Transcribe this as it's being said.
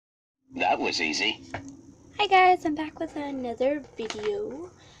That was easy. Hi guys, I'm back with another video.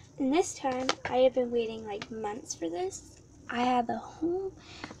 And this time, I have been waiting like months for this. I have a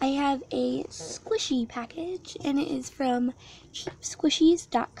squishy package, and it is from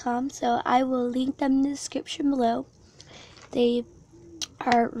cheapsquishies.com, so I will link them in the description below. They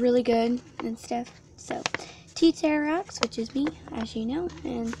are really good and stuff. So, T-Terrorx, which is me, as you know,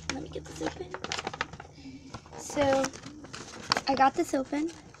 and let me get this open. So, I got this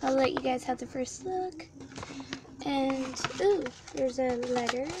open. I'll let you guys have the first look. And, ooh, there's a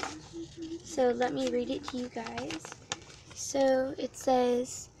letter. So let me read it to you guys. So it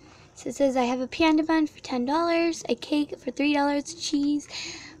says, I have a panda bun for $10, a cake for $3, cheese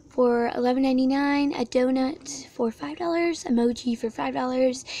for $11.99, a donut for $5, emoji for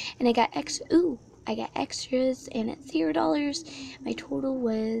 $5, and I got extras, and at $0, my total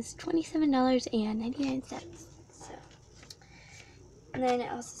was $27.99. So, and then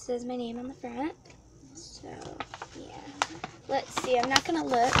it also says my name on the front. So, yeah. Let's see. I'm not going to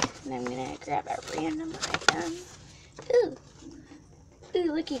look. And I'm going to grab a random item. Ooh.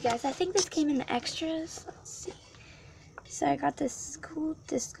 Ooh, look, you guys. I think this came in the extras. Let's see. So, I got this cool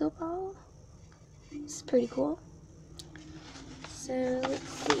disco ball. It's pretty cool. So, let's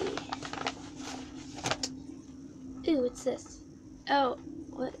see. Ooh, what's this? Oh,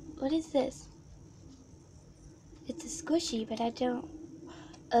 what is this? It's a squishy, but I don't...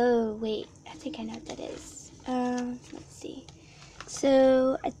 Oh, wait. I think I know what that is. Let's see.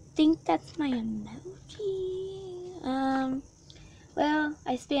 So, I think that's my emoji. Well,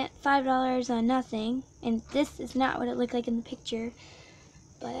 I spent $5 on nothing, and this is not what it looked like in the picture,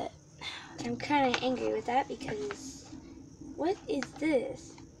 but I'm kind of angry with that because, what is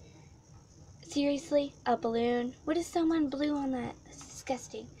this? Seriously? A balloon? What is someone blew on that? That's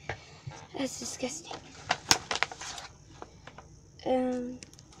disgusting. That's disgusting.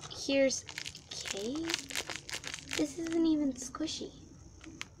 Here's cake. This isn't even squishy.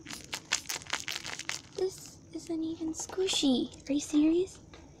 This isn't even squishy. Are you serious?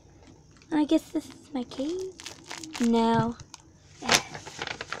 I guess this is my cake? No.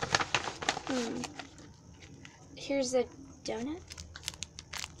 Here's a donut.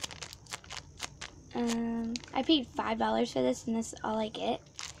 I paid $5 for this, and this is all I get.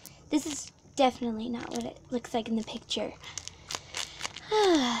 This is definitely not what it looks like in the picture.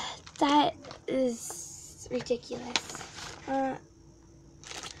 That is ridiculous.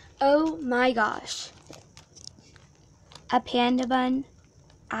 Oh my gosh. A panda bun.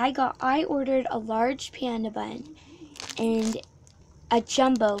 I ordered a large panda bun and a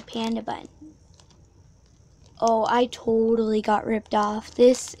jumbo panda bun. Oh, I totally got ripped off.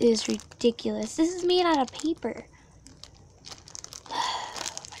 This is ridiculous. This is made out of paper.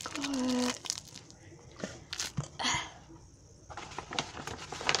 Oh my god.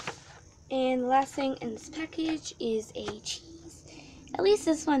 And the last thing in this package is a cheese. At least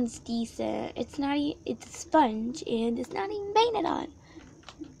this one's decent. It's a sponge, and it's not even painted on.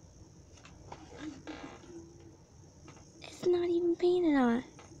 It's not even painted on.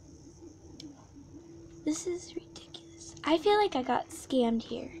 This is ridiculous. I feel like I got scammed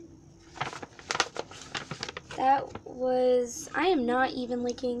here. I am not even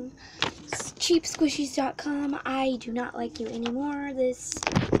liking cheapsquishies.com. I do not like you anymore.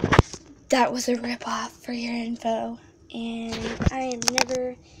 That was a ripoff for your info. And I am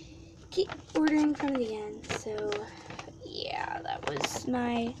never keep ordering from it again. So, yeah, that was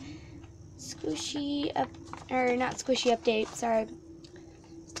my squishy update, sorry.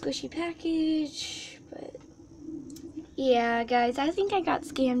 Squishy package, but yeah, guys, I think I got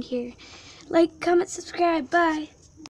scammed here. Like, comment, subscribe, bye.